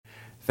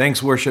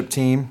Thanks, worship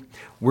team.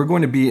 We're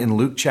going to be in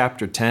Luke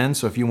chapter 10,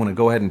 so if you want to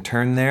go ahead and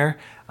turn there,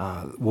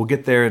 we'll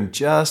get there in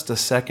just a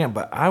second,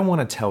 but I want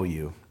to tell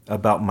you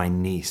about my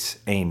niece,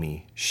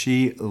 Amy.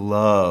 She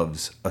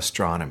loves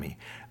astronomy.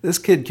 This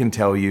kid can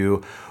tell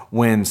you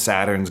when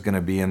Saturn's going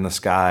to be in the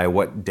sky,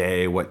 what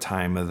day, what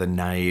time of the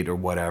night, or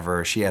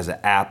whatever. She has an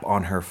app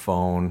on her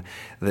phone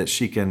that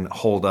she can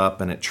hold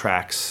up and it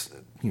tracks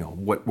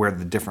where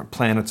the different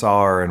planets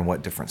are and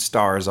what different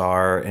stars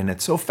are. And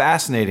it's so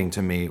fascinating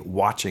to me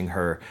watching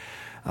her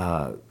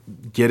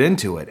get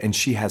into it. And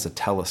she has a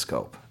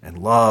telescope and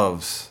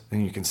loves,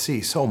 and you can see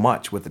so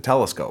much with the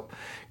telescope.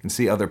 You can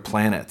see other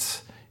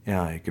planets.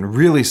 You can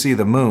really see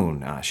the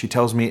moon. She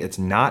tells me it's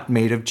not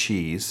made of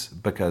cheese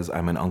because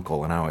I'm an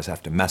uncle and I always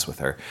have to mess with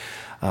her.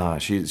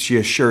 She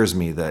assures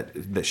me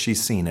that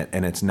she's seen it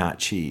and it's not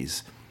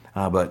cheese.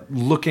 But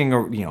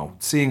looking,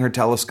 seeing her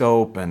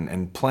telescope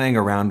and playing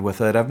around with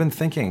it, I've been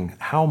thinking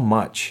how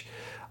much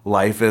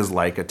life is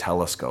like a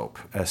telescope,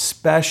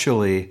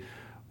 especially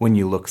when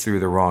you look through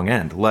the wrong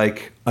end,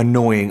 like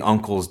annoying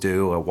uncles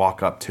do. I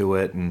walk up to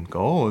it and go,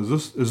 "Oh,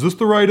 is this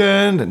the right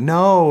end?" And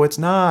no, it's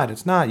not.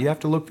 It's not. You have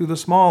to look through the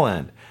small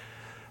end.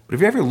 But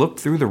have you ever looked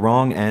through the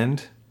wrong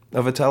end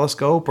of a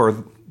telescope?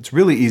 Or it's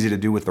really easy to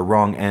do with the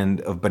wrong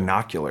end of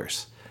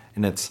binoculars.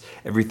 And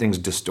everything's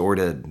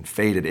distorted and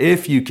faded.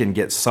 If you can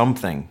get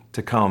something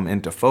to come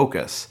into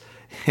focus,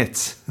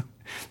 it's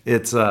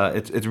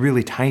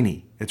really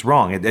tiny. It's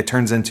wrong. It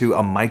turns into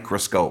a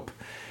microscope.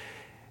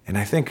 And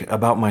I think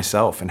about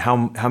myself and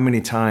how many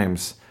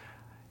times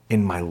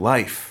in my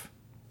life,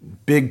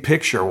 big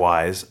picture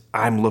wise,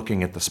 I'm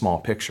looking at the small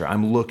picture.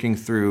 I'm looking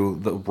through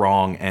the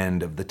wrong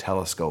end of the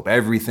telescope.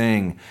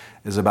 Everything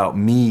is about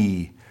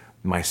me,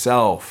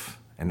 myself,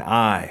 and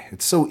I.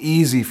 It's so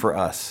easy for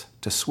us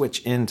to switch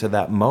into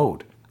that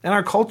mode. And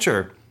our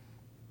culture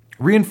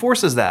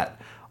reinforces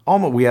that.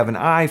 We have an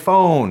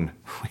iPhone,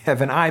 we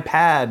have an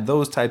iPad,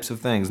 those types of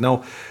things.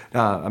 No,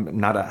 I'm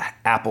not an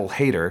Apple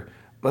hater,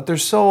 but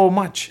there's so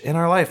much in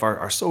our life,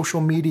 our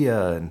social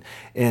media,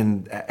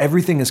 and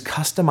everything is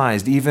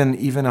customized,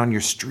 even on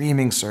your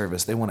streaming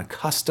service. They want to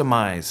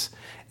customize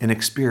an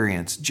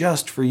experience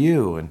just for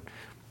you. And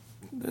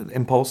the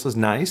impulse is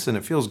nice and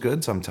it feels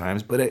good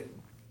sometimes, but it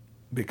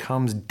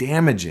becomes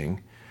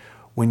damaging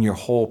when your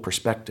whole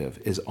perspective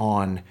is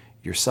on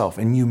yourself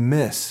and you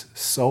miss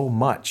so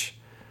much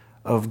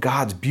of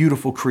God's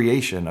beautiful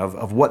creation,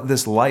 of what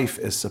this life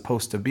is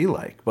supposed to be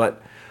like.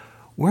 But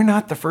we're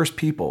not the first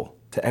people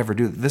to ever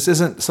do this. This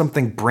isn't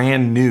something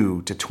brand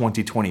new to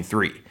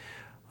 2023.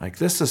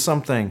 This is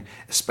something,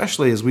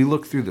 especially as we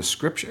look through the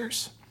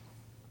scriptures,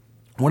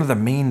 one of the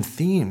main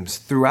themes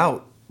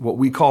throughout what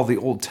we call the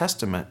Old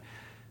Testament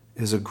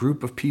is a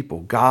group of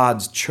people,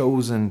 God's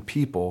chosen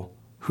people,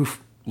 who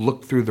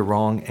looked through the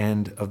wrong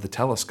end of the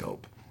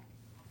telescope.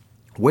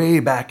 Way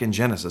back in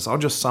Genesis, I'll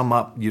just sum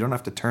up, you don't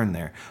have to turn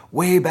there.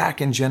 Way back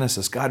in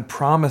Genesis, God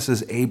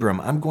promises Abram,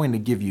 I'm going to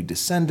give you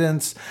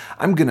descendants.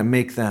 I'm going to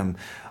make them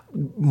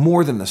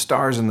more than the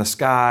stars in the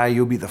sky.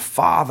 You'll be the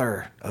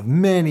father of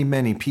many,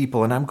 many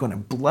people, and I'm going to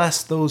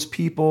bless those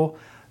people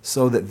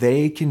so that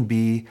they can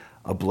be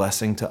a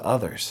blessing to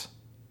others.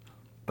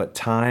 But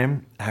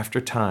time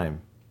after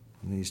time,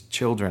 these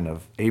children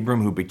of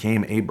Abram who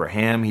became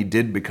Abraham, he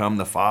did become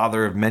the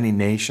father of many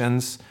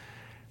nations.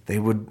 They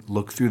would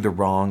look through the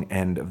wrong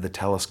end of the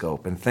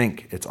telescope and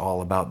think it's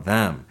all about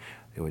them.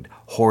 They would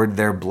hoard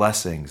their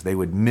blessings. They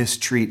would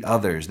mistreat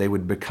others. They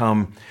would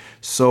become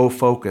so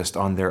focused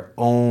on their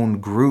own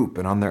group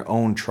and on their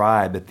own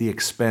tribe at the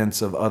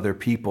expense of other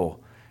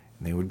people.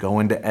 And they would go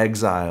into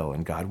exile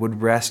and God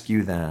would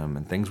rescue them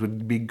and things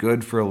would be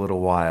good for a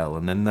little while.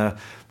 And then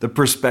the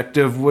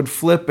perspective would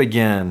flip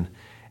again.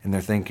 And they're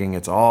thinking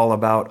it's all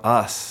about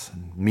us,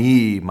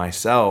 me,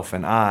 myself,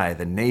 and I,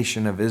 the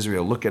nation of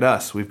Israel. Look at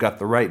us. We've got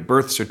the right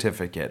birth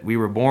certificate. We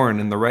were born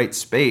in the right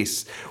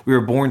space. We were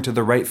born to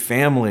the right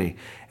family.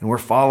 And we're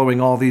following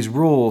all these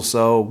rules,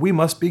 so we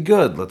must be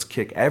good. Let's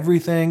kick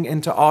everything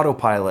into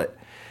autopilot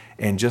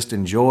and just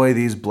enjoy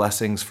these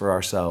blessings for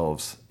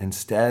ourselves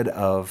instead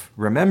of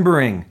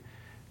remembering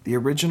the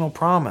original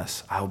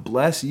promise. I'll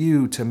bless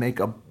you to make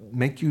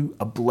you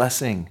a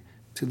blessing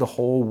to the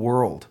whole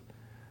world.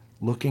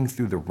 Looking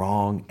through the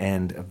wrong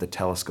end of the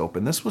telescope.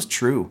 And this was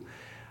true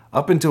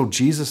up until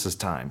Jesus'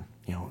 time.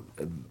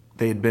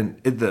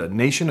 The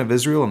nation of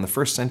Israel in the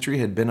first century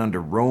had been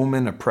under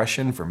Roman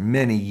oppression for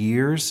many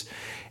years.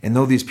 And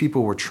though these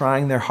people were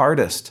trying their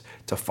hardest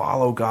to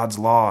follow God's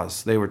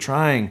laws, they were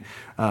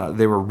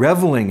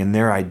reveling in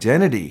their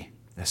identity,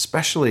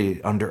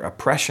 especially under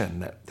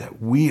oppression,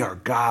 that we are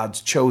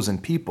God's chosen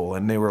people.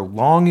 And they were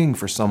longing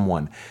for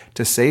someone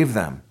to save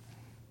them.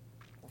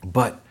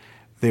 But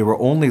they were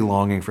only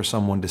longing for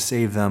someone to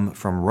save them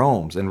from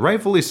Rome. And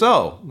rightfully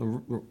so. The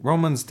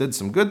Romans did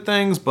some good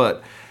things,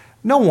 but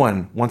no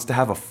one wants to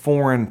have a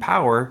foreign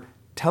power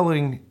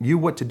telling you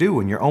what to do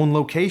in your own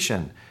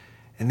location.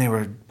 And they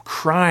were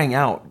crying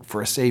out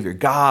for a savior.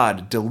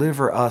 God,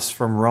 deliver us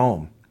from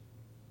Rome.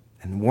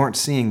 and weren't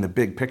seeing the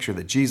big picture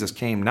that Jesus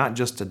came not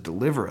just to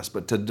deliver us,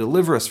 but to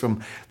deliver us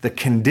from the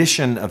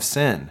condition of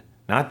sin.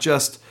 Not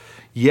just,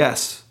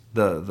 yes,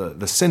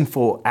 the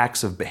sinful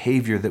acts of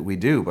behavior that we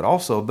do, but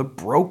also the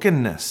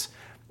brokenness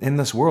in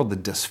this world, the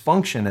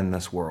dysfunction in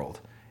this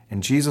world.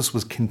 And Jesus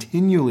was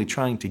continually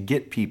trying to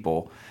get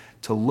people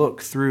to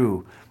look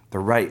through the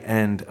right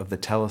end of the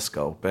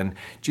telescope. And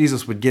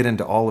Jesus would get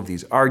into all of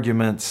these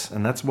arguments,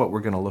 and that's what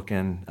we're going to look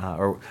in,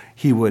 or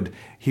he would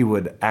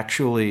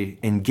actually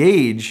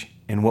engage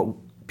in what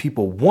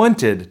people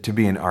wanted to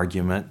be an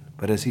argument,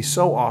 but as he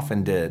so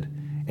often did,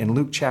 in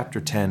Luke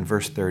chapter 10,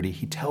 verse 30,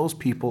 he tells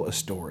people a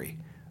story.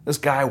 This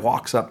guy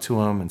walks up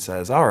to him and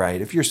says, all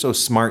right, if you're so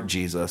smart,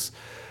 Jesus,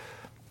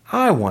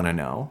 I want to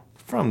know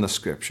from the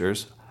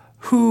scriptures,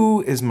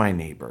 who is my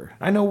neighbor?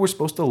 I know we're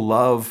supposed to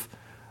love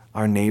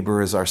our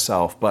neighbor as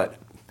ourselves, but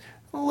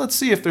let's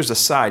see if there's a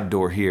side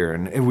door here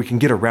and if we can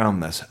get around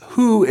this.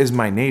 Who is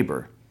my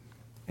neighbor?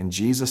 And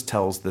Jesus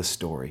tells this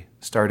story,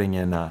 starting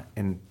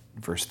in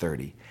verse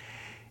 30.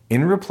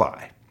 In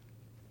reply,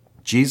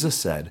 Jesus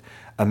said,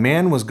 a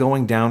man was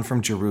going down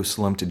from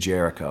Jerusalem to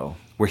Jericho,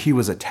 where he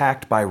was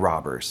attacked by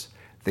robbers.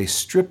 They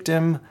stripped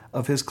him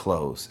of his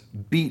clothes,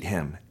 beat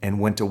him, and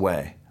went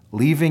away,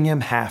 leaving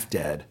him half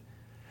dead.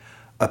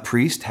 A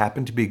priest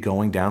happened to be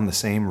going down the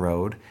same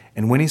road,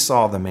 and when he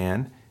saw the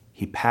man,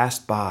 he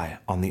passed by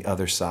on the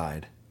other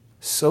side.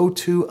 So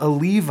too a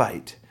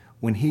Levite,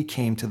 when he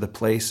came to the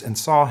place and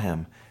saw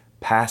him,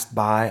 passed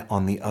by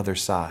on the other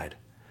side.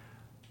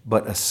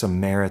 But a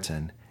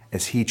Samaritan,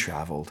 as he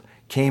traveled,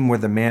 came where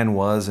the man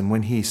was, and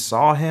when he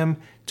saw him,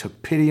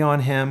 took pity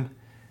on him.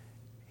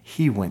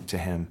 He went to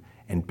him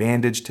and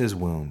bandaged his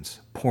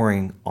wounds,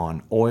 pouring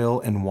on oil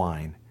and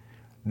wine.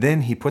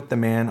 Then he put the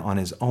man on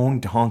his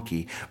own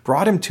donkey,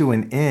 brought him to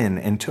an inn,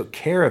 and took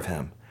care of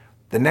him.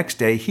 The next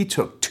day he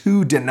took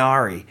 2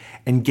 denarii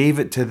and gave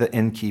it to the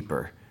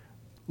innkeeper.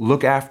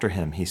 Look after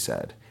him, he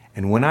said,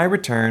 and when I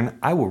return,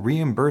 I will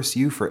reimburse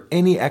you for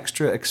any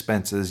extra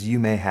expenses you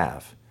may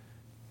have.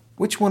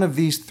 Which one of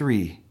these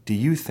 3 do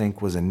you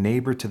think was a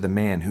neighbor to the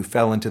man who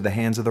fell into the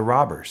hands of the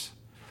robbers?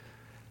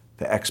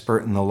 The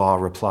expert in the law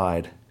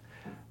replied,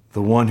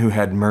 the one who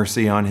had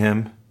mercy on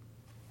him.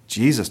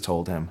 Jesus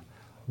told him,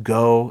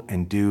 go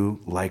and do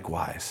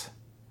likewise.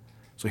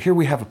 So here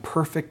we have a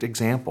perfect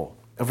example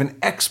of an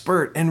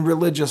expert in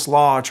religious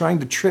law trying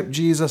to trip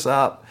Jesus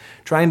up,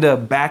 trying to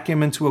back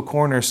him into a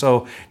corner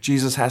so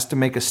Jesus has to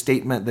make a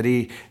statement that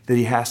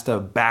he has to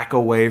back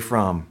away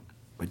from.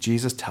 But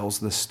Jesus tells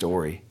this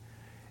story.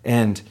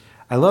 And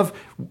I love,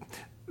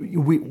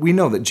 we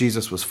know that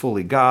Jesus was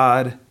fully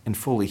God and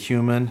fully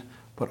human,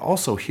 but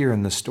also here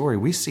in this story,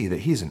 we see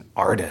that he's an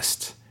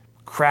artist,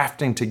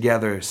 crafting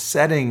together,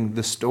 setting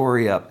the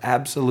story up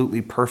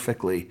absolutely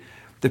perfectly.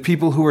 The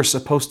people who are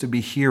supposed to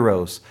be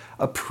heroes,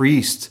 a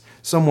priest,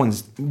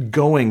 someone's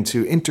going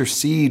to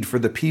intercede for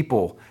the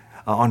people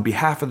on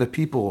behalf of the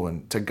people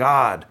and to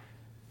God,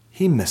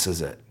 he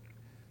misses it.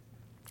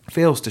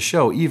 Fails to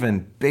show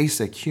even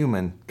basic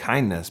human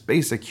kindness,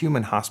 basic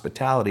human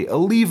hospitality. A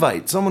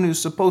Levite, someone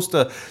who's supposed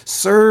to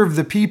serve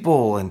the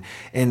people, and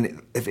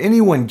if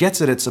anyone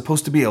gets it, it's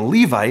supposed to be a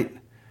Levite.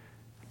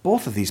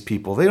 Both of these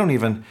people, they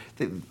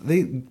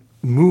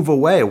move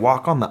away,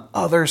 walk on the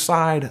other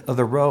side of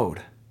the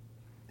road.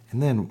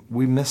 And then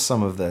we miss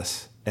some of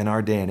this in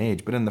our day and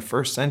age, but in the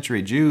first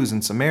century, Jews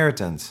and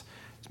Samaritans,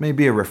 this may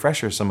be a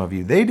refresher, some of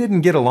you, they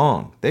didn't get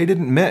along. They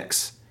didn't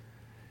mix.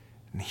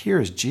 And here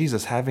is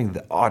Jesus having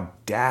the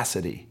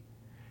audacity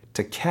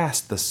to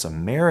cast the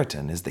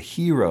Samaritan as the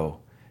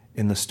hero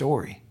in the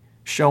story,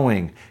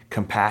 showing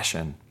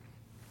compassion.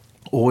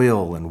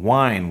 Oil and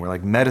wine were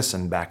like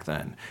medicine back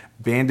then,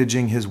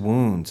 bandaging his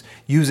wounds,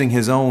 using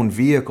his own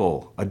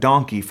vehicle, a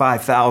donkey,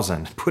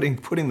 5,000,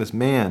 putting this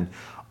man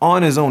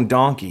on his own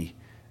donkey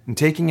and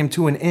taking him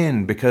to an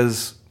inn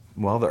because,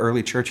 well, the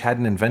early church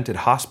hadn't invented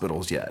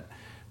hospitals yet.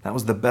 That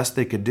was the best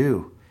they could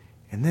do.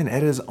 And then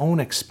at his own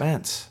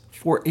expense,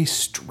 for a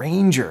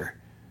stranger,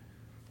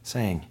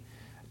 saying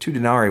 2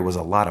 denarii was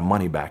a lot of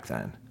money back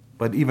then.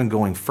 But even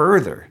going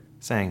further,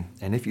 saying,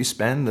 and if you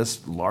spend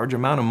this large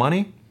amount of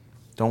money,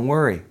 don't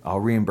worry, I'll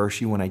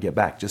reimburse you when I get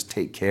back. Just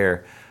take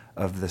care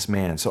of this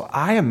man. So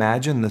I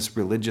imagine this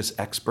religious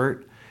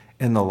expert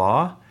in the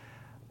law,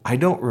 I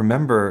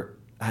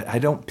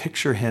don't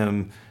picture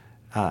him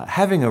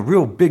having a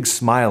real big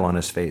smile on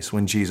his face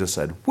when Jesus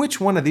said, which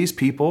one of these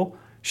people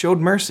showed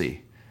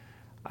mercy?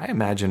 I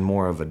imagine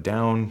more of a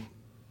downcast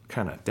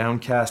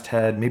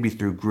head, maybe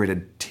through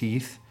gritted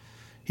teeth.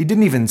 He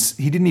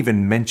didn't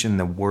even mention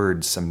the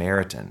word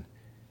Samaritan.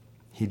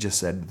 He just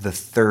said the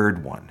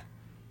third one.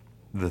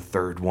 The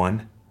third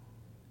one.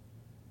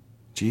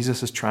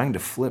 Jesus is trying to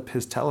flip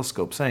his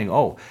telescope,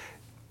 saying,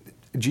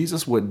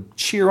 Jesus would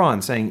cheer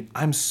on, saying,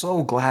 I'm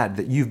so glad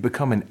that you've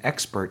become an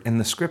expert in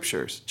the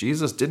scriptures.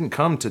 Jesus didn't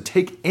come to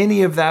take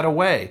any of that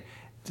away.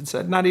 It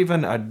said not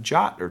even a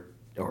jot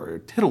or a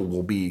tittle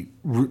will be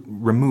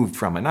removed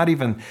from it. Not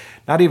even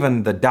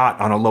the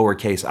dot on a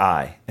lowercase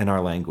I in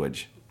our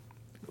language.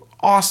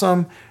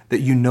 Awesome that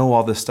you know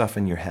all this stuff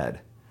in your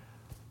head.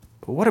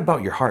 But what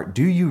about your heart?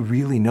 Do you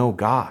really know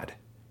God?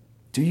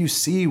 Do you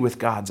see with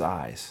God's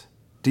eyes?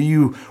 Do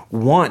you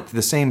want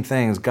the same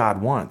things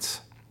God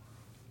wants?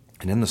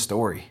 And in the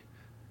story,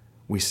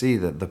 we see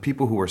that the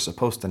people who were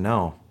supposed to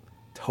know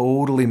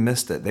totally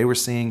missed it. They were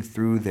seeing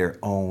through their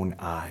own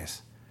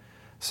eyes.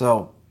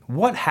 So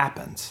what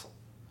happens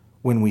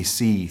when we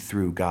see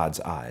through God's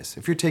eyes?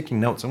 If you're taking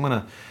notes, I'm going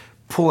to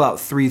pull out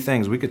 3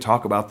 things. We could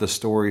talk about this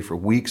story for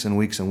weeks and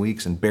weeks and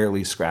weeks and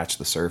barely scratch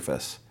the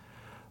surface.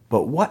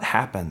 But what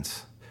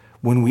happens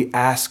when we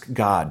ask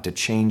God to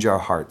change our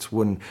hearts,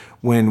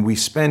 when we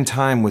spend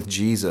time with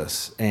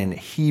Jesus and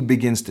he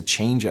begins to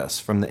change us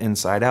from the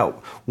inside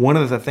out? One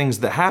of the things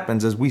that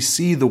happens is we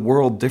see the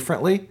world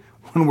differently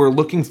when we're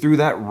looking through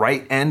that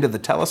right end of the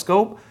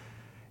telescope,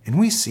 and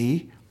we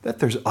see that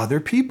there's other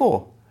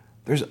people,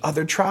 there's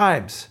other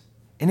tribes.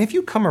 And if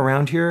you come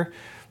around here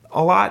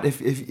a lot,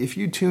 if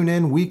you tune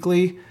in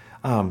weekly,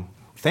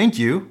 thank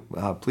you.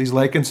 Please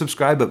like and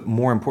subscribe, but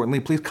more importantly,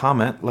 please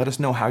comment. Let us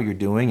know how you're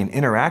doing and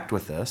interact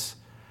with this.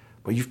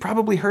 But you've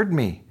probably heard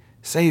me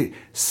say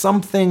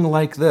something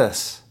like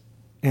this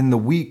in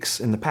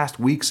the past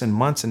weeks and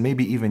months and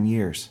maybe even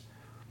years.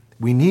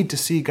 We need to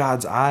see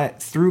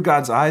through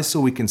God's eyes so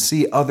we can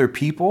see other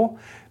people,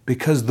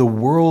 because the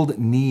world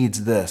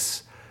needs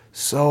this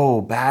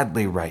so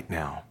badly right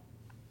now.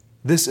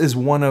 This is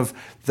one of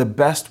the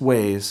best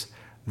ways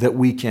that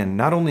we can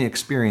not only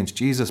experience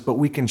Jesus, but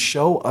we can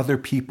show other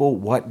people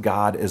what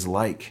God is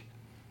like.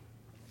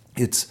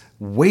 It's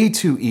way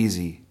too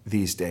easy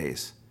these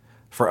days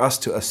for us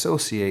to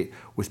associate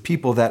with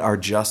people that are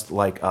just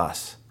like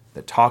us,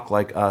 that talk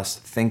like us,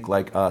 think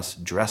like us,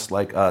 dress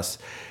like us,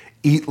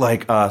 eat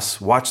like us,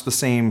 watch the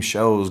same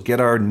shows, get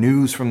our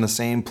news from the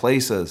same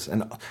places.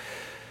 And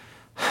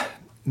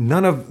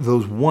none of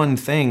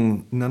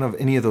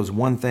any of those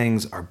one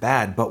things are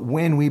bad. But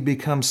when we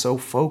become so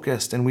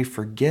focused and we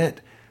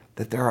forget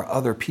that there are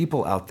other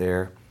people out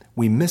there,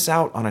 we miss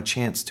out on a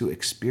chance to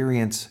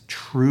experience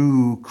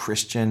true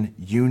Christian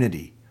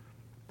unity,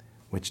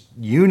 which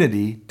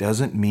unity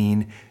doesn't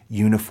mean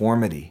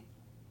uniformity.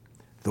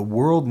 The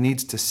world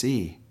needs to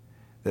see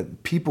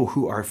that people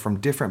who are from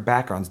different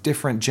backgrounds,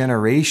 different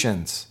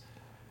generations,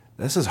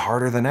 this is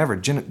harder than ever,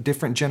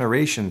 different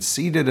generations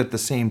seated at the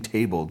same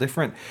table,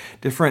 different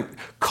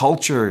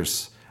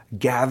cultures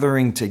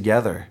gathering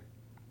together.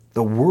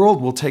 The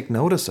world will take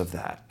notice of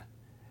that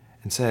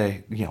and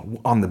say,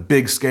 on the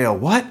big scale,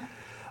 what?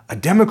 A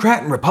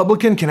Democrat and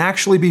Republican can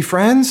actually be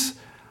friends?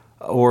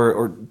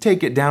 Or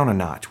take it down a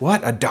notch.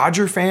 What? A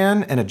Dodger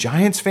fan and a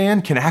Giants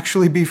fan can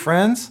actually be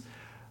friends?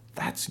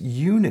 That's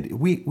unity.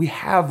 We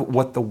have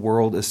what the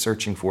world is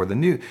searching for. The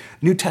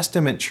New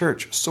Testament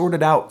church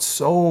sorted out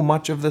so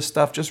much of this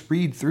stuff. Just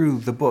read through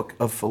the book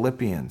of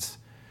Philippians.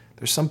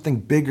 There's something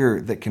bigger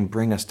that can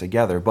bring us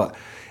together. But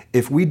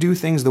if we do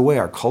things the way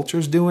our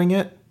culture's doing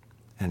it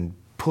and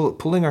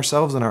pulling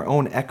ourselves in our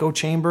own echo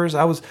chambers,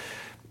 I was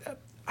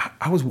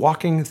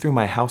walking through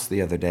my house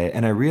the other day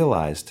and I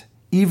realized,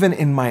 even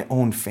in my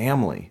own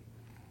family,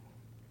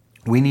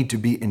 we need to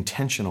be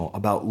intentional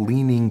about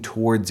leaning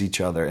towards each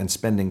other and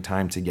spending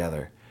time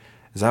together.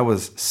 As I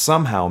was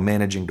somehow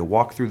managing to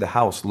walk through the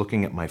house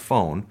looking at my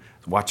phone,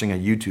 watching a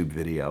YouTube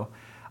video,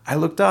 I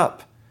looked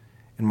up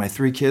and my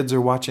 3 kids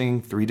are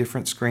watching 3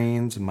 different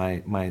screens.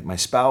 My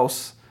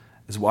spouse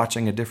is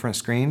watching a different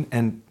screen,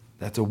 and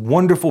that's a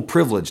wonderful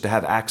privilege to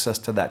have access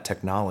to that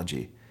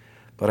technology.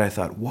 But I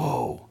thought,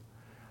 whoa,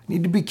 I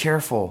need to be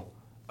careful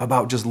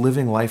about just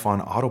living life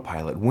on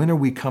autopilot. When are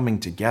we coming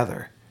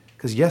together?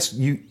 Because yes,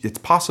 it's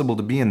possible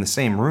to be in the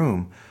same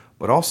room,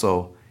 but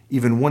also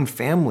even one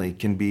family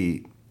can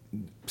be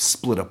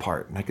split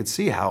apart. And I could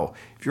see how,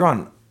 if you're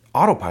on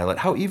autopilot,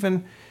 how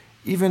even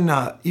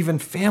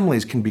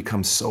families can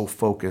become so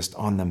focused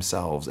on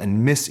themselves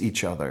and miss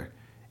each other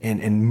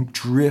and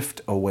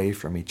drift away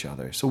from each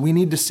other. So we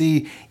need to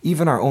see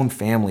even our own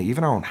family,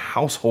 even our own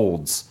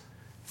households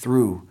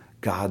through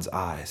God's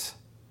eyes.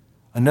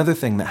 Another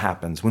thing that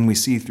happens when we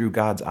see through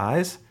God's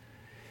eyes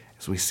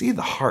is we see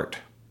the heart.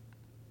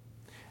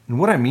 And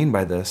what I mean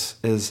by this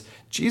is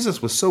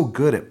Jesus was so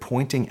good at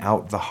pointing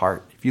out the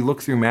heart. If you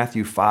look through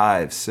Matthew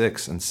 5,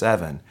 6, and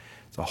 7,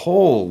 it's a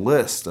whole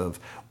list of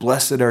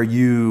blessed are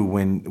you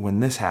when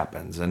this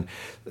happens. And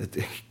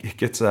it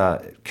gets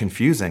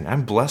confusing.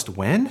 I'm blessed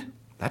when?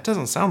 That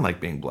doesn't sound like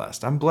being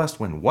blessed. I'm blessed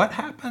when what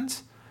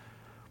happens?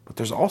 But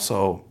there's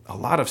also a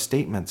lot of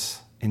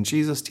statements in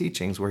Jesus'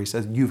 teachings where he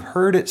says, you've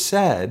heard it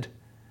said,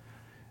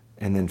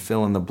 and then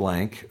fill in the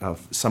blank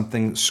of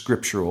something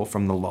scriptural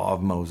from the law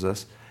of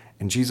Moses.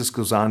 And Jesus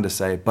goes on to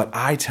say, but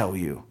I tell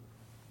you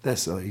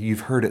this,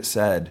 you've heard it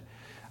said,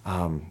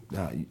 do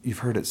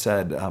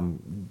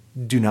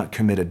not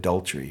commit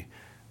adultery.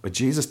 But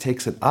Jesus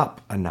takes it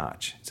up a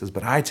notch. He says,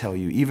 but I tell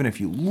you, even if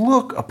you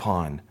look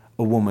upon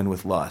a woman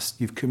with lust,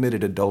 you've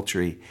committed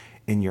adultery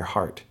in your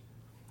heart.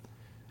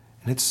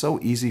 And it's so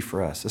easy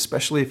for us,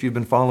 especially if you've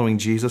been following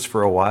Jesus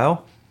for a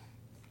while.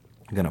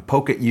 I'm going to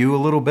poke at you a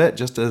little bit,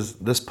 just as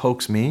this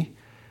pokes me.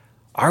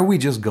 Are we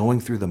just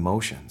going through the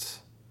motions?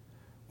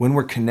 When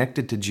we're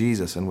connected to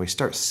Jesus and we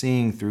start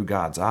seeing through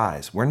God's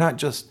eyes, we're not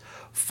just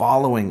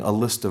following a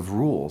list of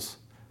rules,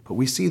 but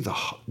we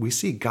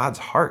see God's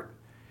heart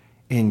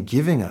in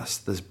giving us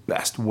this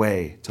best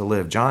way to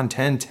live. John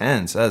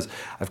 10:10 says,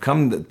 I've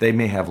come that they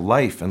may have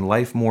life and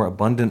life more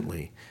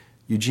abundantly.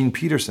 Eugene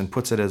Peterson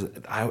puts it as,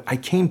 I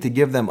came to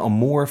give them a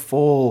more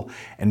full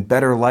and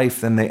better life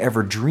than they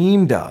ever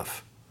dreamed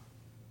of.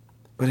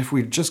 But if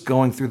we're just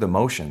going through the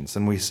motions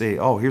and we say,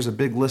 oh, here's a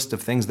big list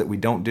of things that we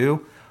don't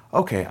do,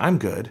 okay, I'm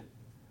good.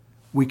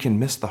 We can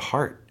miss the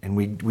heart, and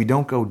we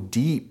don't go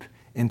deep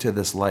into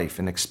this life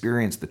and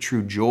experience the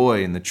true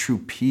joy and the true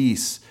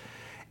peace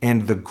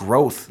and the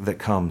growth that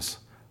comes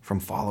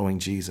from following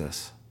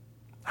Jesus.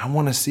 I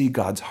want to see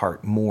God's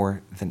heart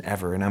more than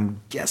ever. And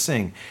I'm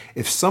guessing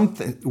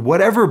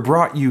whatever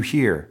brought you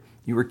here,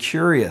 you were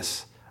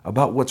curious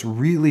about what's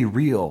really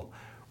real.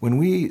 When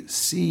we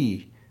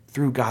see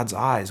through God's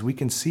eyes, we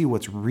can see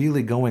what's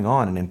really going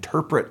on and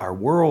interpret our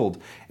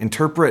world,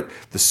 interpret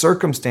the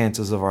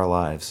circumstances of our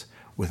lives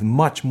with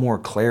much more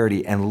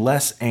clarity and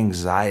less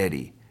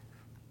anxiety.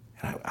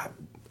 And I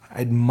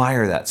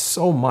admire that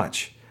so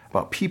much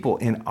about people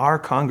in our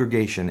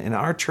congregation, in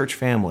our church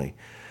family,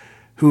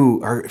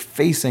 who are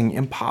facing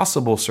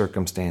impossible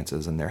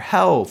circumstances in their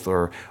health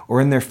or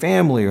in their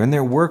family or in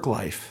their work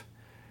life.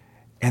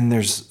 And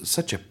there's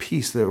such a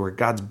peace that where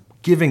God's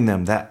giving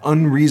them that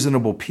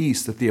unreasonable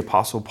peace that the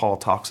Apostle Paul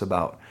talks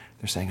about.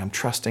 They're saying, I'm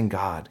trusting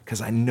God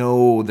because I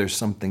know there's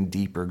something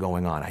deeper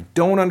going on. I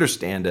don't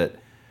understand it,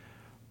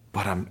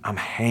 but I'm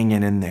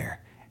hanging in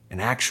there.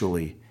 And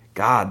actually,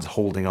 God's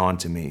holding on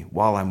to me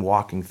while I'm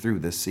walking through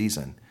this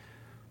season.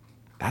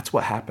 That's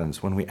what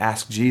happens when we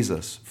ask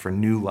Jesus for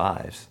new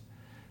lives.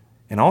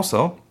 And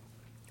also,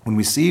 when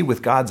we see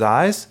with God's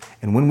eyes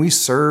and when we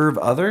serve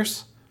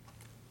others,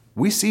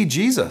 we see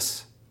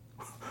Jesus.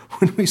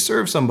 When we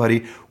serve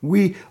somebody,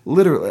 we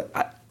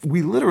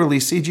literally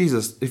see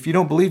Jesus. If you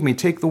don't believe me,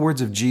 take the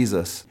words of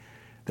Jesus.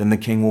 Then the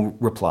king will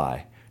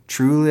reply,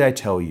 truly I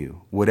tell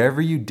you,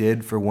 whatever you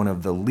did for one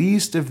of the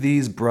least of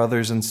these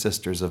brothers and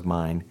sisters of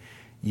mine,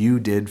 you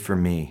did for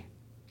me.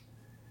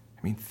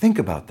 I mean, think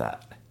about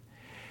that.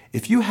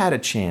 If you had a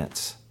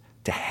chance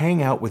to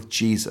hang out with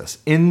Jesus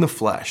in the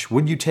flesh,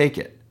 would you take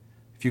it?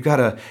 If you got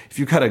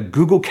a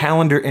Google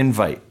Calendar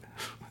invite,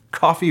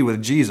 coffee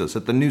with Jesus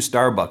at the new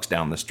Starbucks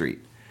down the street,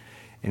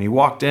 and he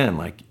walked in,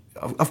 like,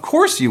 of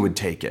course you would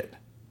take it.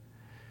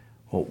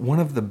 Well,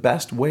 one of the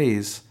best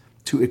ways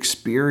to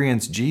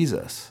experience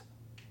Jesus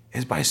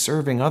is by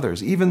serving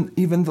others, even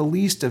the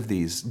least of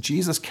these.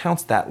 Jesus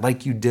counts that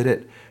like you did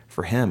it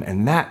for him,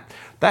 and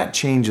that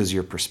changes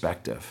your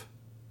perspective.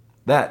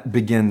 That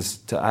begins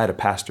to, I had a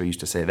pastor used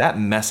to say, that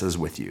messes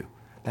with you.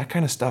 That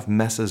kind of stuff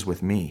messes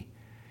with me.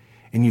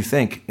 And you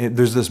think,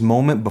 there's this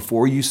moment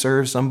before you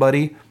serve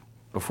somebody,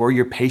 before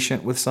you're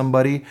patient with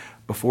somebody,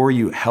 before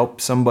you help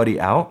somebody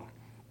out,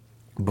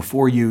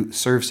 before you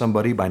serve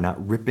somebody by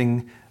not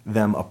ripping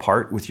them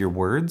apart with your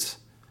words,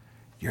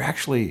 you're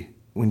actually,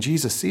 when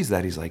Jesus sees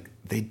that, he's like,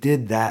 they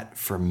did that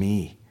for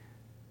me.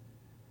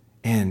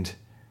 And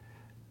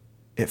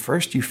at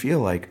first you feel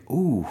like,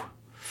 ooh,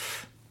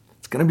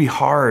 it's going to be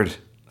hard.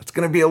 It's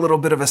going to be a little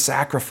bit of a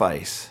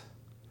sacrifice.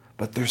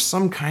 But there's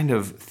some kind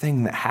of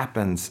thing that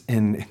happens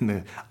in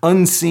the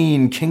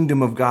unseen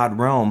kingdom of God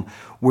realm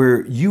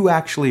where you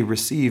actually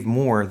receive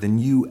more than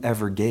you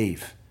ever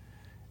gave.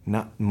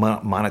 Not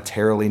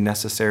monetarily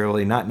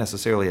necessarily, not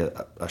necessarily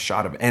a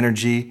shot of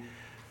energy,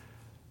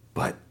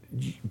 but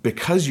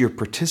because you're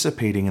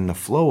participating in the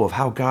flow of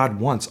how God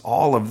wants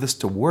all of this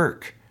to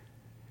work,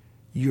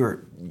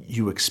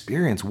 you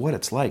experience what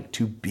it's like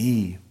to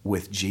be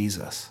with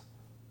Jesus.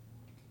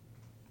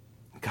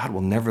 God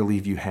will never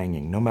leave you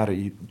hanging. No matter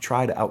you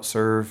try to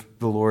outserve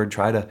the Lord,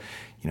 try to,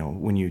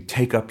 when you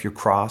take up your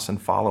cross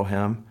and follow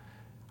him,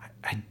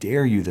 I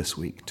dare you this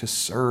week to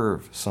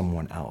serve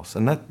someone else.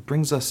 And that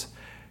brings us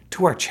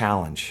to our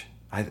challenge.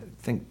 I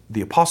think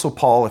the Apostle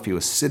Paul, if he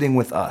was sitting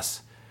with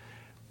us,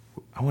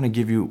 I want to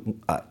give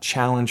you a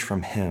challenge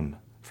from him,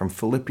 from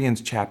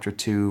Philippians chapter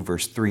 2,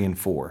 verse 3 and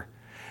 4.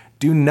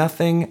 Do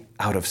nothing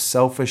out of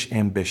selfish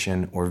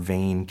ambition or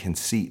vain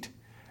conceit.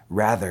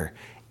 Rather,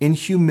 in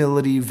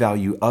humility,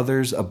 value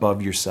others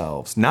above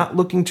yourselves, not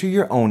looking to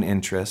your own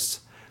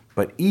interests,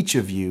 but each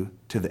of you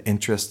to the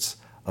interests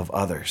of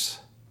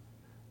others.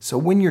 So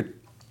when you're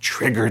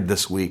triggered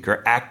this week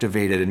or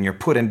activated and you're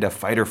put into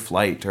fight or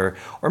flight, or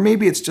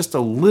maybe it's just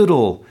a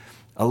little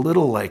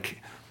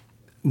like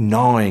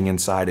gnawing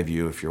inside of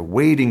you if you're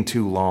waiting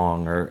too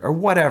long or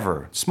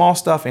whatever, small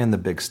stuff and the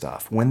big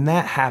stuff. When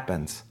that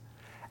happens,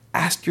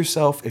 ask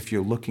yourself if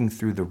you're looking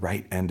through the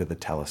right end of the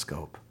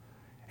telescope.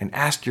 And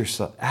ask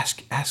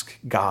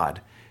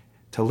God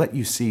to let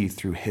you see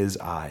through his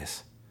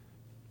eyes.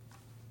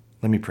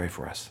 Let me pray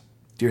for us.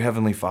 Dear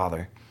Heavenly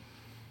Father,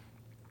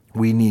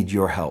 we need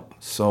your help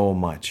so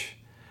much.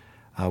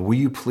 Will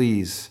you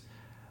please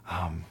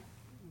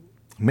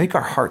make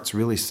our hearts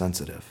really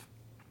sensitive?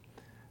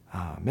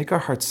 Make our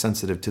hearts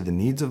sensitive to the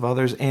needs of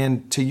others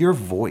and to your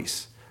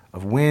voice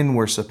of when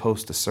we're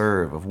supposed to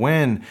serve, of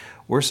when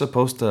we're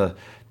supposed to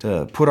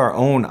put our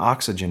own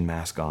oxygen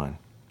mask on.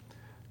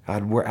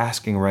 God, we're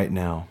asking right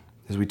now,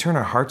 as we turn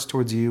our hearts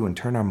towards you and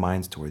turn our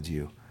minds towards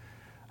you,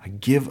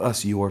 give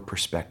us your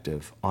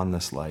perspective on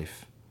this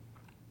life.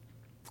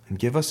 And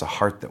give us a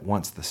heart that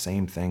wants the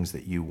same things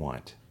that you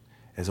want,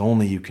 as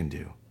only you can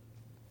do.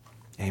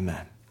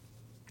 Amen.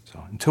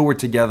 So until we're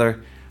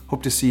together,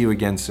 hope to see you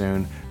again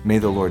soon. May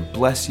the Lord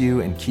bless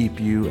you and keep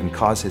you and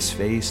cause his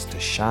face to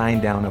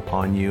shine down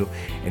upon you.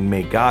 And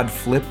may God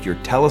flip your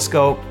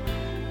telescope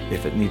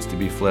if it needs to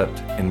be flipped.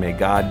 And may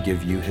God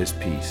give you his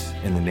peace.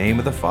 In the name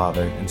of the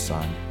Father and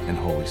Son and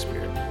Holy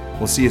Spirit.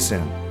 We'll see you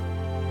soon.